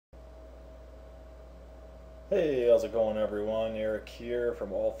Hey, how's it going everyone? Eric here from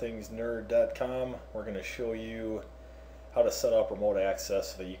allthingsnerd.com. We're going to show you how to set up remote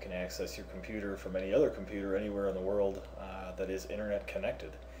access so that you can access your computer from any other computer anywhere in the world that is internet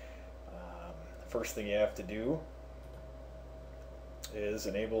connected. First thing you have to do is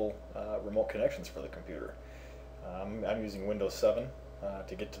enable remote connections for the computer. I'm using Windows 7.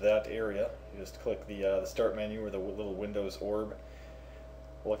 To get to that area, you just click the start menu or the little Windows orb.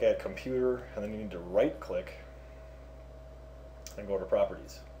 Look at computer, and then you need to right click and go to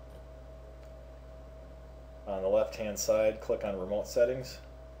properties. On the left hand side, click on remote settings,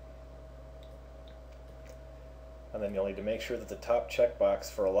 and then you'll need to make sure that the top checkbox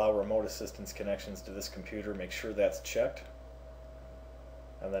for allow remote assistance connections to this computer, make sure that's checked.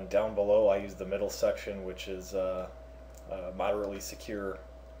 And then down below I use the middle section, which is a moderately secure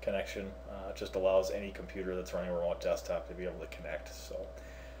connection. It just allows any computer that's running a remote desktop to be able to connect. So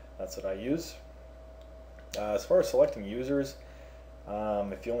that's what I use. As far as selecting users,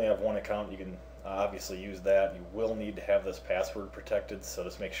 if you only have one account, you can obviously use that. You will need to have this password protected, so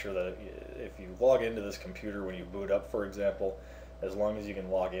just make sure that if you log into this computer when you boot up, for example, as long as you can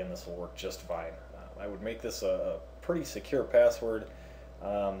log in, this will work just fine. I would make this a pretty secure password.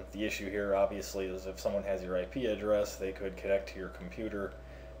 The issue here obviously is if someone has your IP address, they could connect to your computer,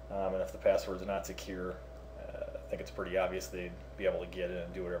 and if the password is not secure, I think it's pretty obvious they'd be able to get in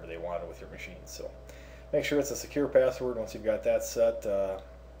and do whatever they wanted with your machine. So make sure it's a secure password. Once you've got that set,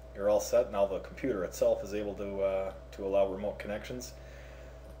 you're all set. Now the computer itself is able to allow remote connections.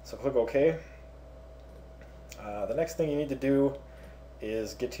 So click OK. The next thing you need to do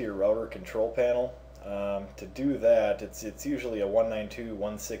is get to your router control panel. To do that, it's usually a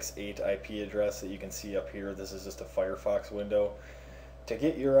 192.168 IP address that you can see up here. This is just a Firefox window. To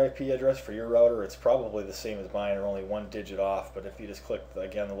get your IP address for your router, it's probably the same as mine, or only one digit off. But if you just click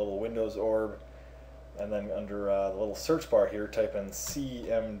again the little Windows orb, and then under the little search bar here, type in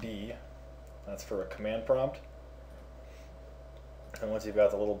Cmd. That's for a command prompt. And once you've got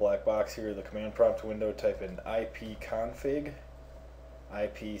the little black box here, the command prompt window, type in ipconfig,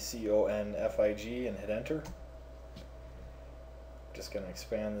 ipconfig, and hit enter. Just going to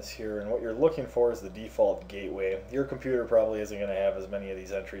expand this here, and what you're looking for is the default gateway. Your computer probably isn't going to have as many of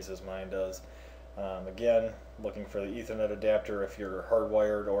these entries as mine does. Again, looking for the Ethernet adapter if you're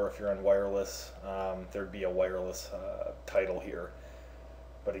hardwired, or if you're on wireless, there'd be a wireless title here.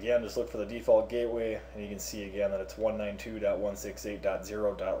 But again, just look for the default gateway, and you can see again that it's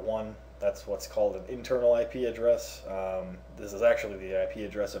 192.168.0.1. That's what's called an internal IP address. This is actually the IP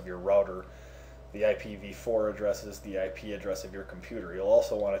address of your router. The IPv4 address is the IP address of your computer. You'll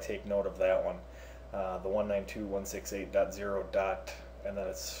also want to take note of that one, the 192.168.0. And then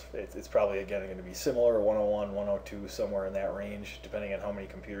it's probably again going to be similar, 101, 102, somewhere in that range, depending on how many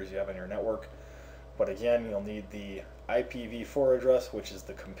computers you have in your network. But again, you'll need the IPv4 address, which is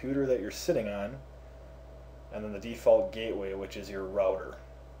the computer that you're sitting on, and then the default gateway, which is your router.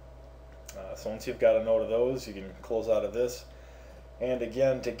 So once you've got a note of those, you can close out of this. And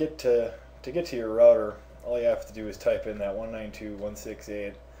again, to get to your router, all you have to do is type in that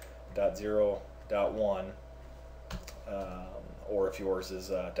 192.168.0.1, or if yours is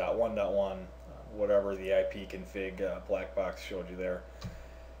 .1.1, whatever the IP config black box showed you there.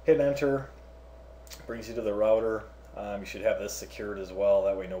 Hit enter, brings you to the router. You should have this secured as well,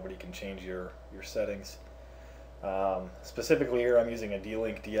 that way nobody can change your settings. Specifically here I'm using a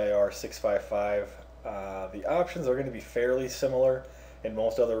D-Link DIR655. The options are going to be fairly similar in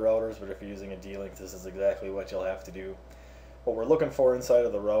most other routers, but if you're using a D-Link, this is exactly what you'll have to do. What we're looking for inside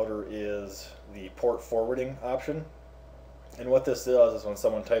of the router is the port forwarding option. And what this does is when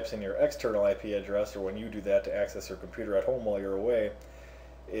someone types in your external IP address, or when you do that to access your computer at home while you're away,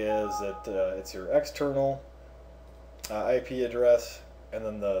 is that it's your external IP address, and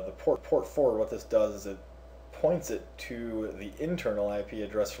then the port forward. What this does is it points it to the internal IP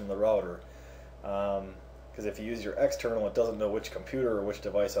address from the router. Because if you use your external, it doesn't know which computer or which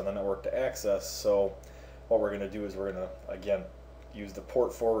device on the network to access. So what we're going to do is we're going to, again, use the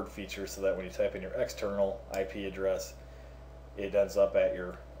port forward feature so that when you type in your external IP address, it ends up at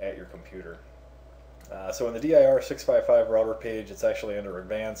your computer. So in the DIR655 router page, it's actually under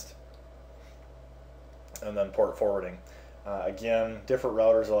advanced, and then port forwarding. Again, different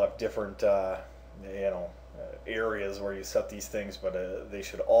routers will have different areas where you set these things, but they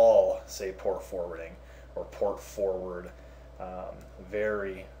should all say port forwarding or port forward.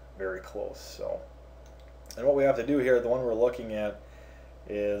 Very, very close. So, and what we have to do here, the one we're looking at,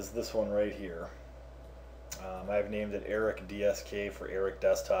 is this one right here. I've named it Eric.exe for Eric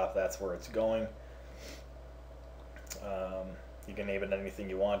Desktop. That's where it's going. You can name it anything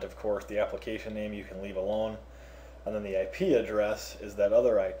you want, of course. The application name you can leave alone. And then the IP address is that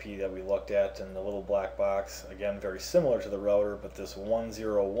other IP that we looked at in the little black box. Again, very similar to the router, but this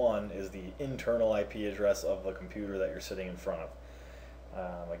 101 is the internal IP address of the computer that you're sitting in front of.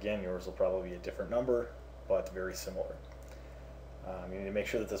 Again, yours will probably be a different number, but very similar. You need to make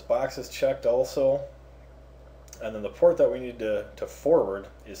sure that this box is checked also. And then the port that we need to forward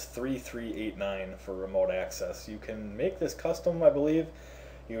is 3389 for remote access. You can make this custom, I believe.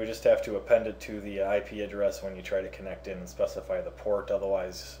 You would just have to append it to the IP address when you try to connect in and specify the port.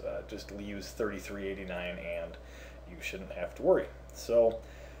 Otherwise, just use 3389 and you shouldn't have to worry. So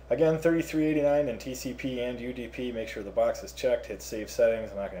again, 3389 in TCP and UDP. Make sure the box is checked. Hit Save Settings.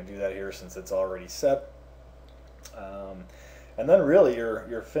 I'm not going to do that here since it's already set. And then really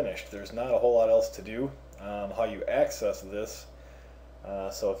you're finished. There's not a whole lot else to do. How you access this.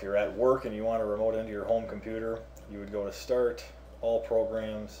 So if you're at work and you want to remote into your home computer, you would go to Start, All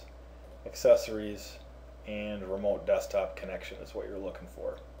Programs, Accessories, and Remote Desktop Connection is what you're looking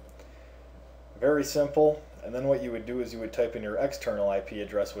for. Very simple. And then what you would do is you would type in your external IP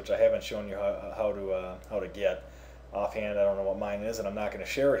address, which I haven't shown you how to get. Offhand, I don't know what mine is, and I'm not going to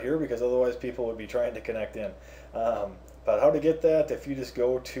share it here because otherwise people would be trying to connect in. But how to get that, if you just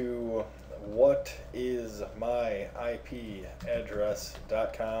go to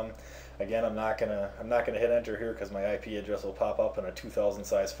whatismyipaddress.com. Again, I'm not gonna hit enter here because my IP address will pop up in a 2000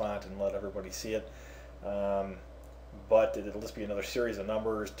 size font and let everybody see it. But it'll just be another series of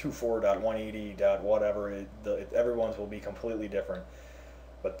numbers, 24.180. whatever. Everyone's will be completely different.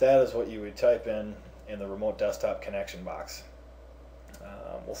 But that is what you would type in the remote desktop connection box.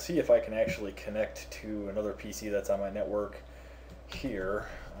 We'll see if I can actually connect to another PC that's on my network here.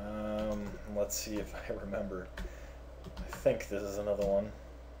 Let's see if I remember. I think this is another one.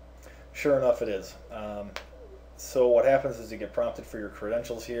 Sure enough, it is. So what happens is you get prompted for your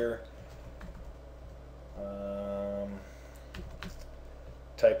credentials here.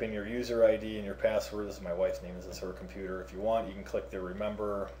 Type in your user ID and your password. This is my wife's name. This is her computer. If you want, you can click the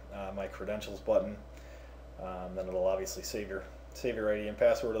Remember My Credentials button. Then it'll obviously save your ID and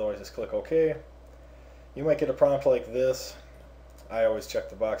password. Otherwise, just click OK. You might get a prompt like this. I always check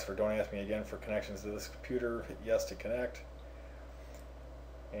the box for don't ask me again for connections to this computer. Hit yes to connect.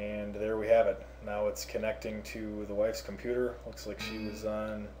 And there we have it. Now it's connecting to the wife's computer. Looks like she was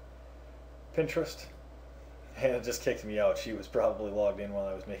on Pinterest. And it just kicked me out. She was probably logged in while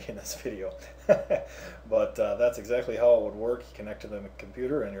I was making this video. But that's exactly how it would work. You connect to the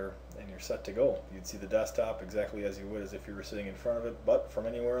computer and you're set to go. You'd see the desktop exactly as you would as if you were sitting in front of it, but from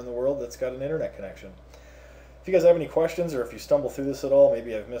anywhere in the world that's got an internet connection. If you guys have any questions or if you stumble through this at all,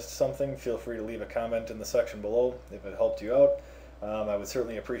 maybe I've missed something, feel free to leave a comment in the section below if it helped you out. I would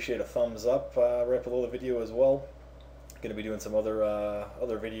certainly appreciate a thumbs up right below the video as well. Going to be doing some other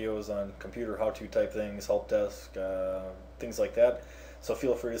videos on computer how-to type things, help desk, things like that. So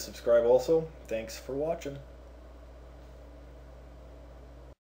feel free to subscribe also. Thanks for watching.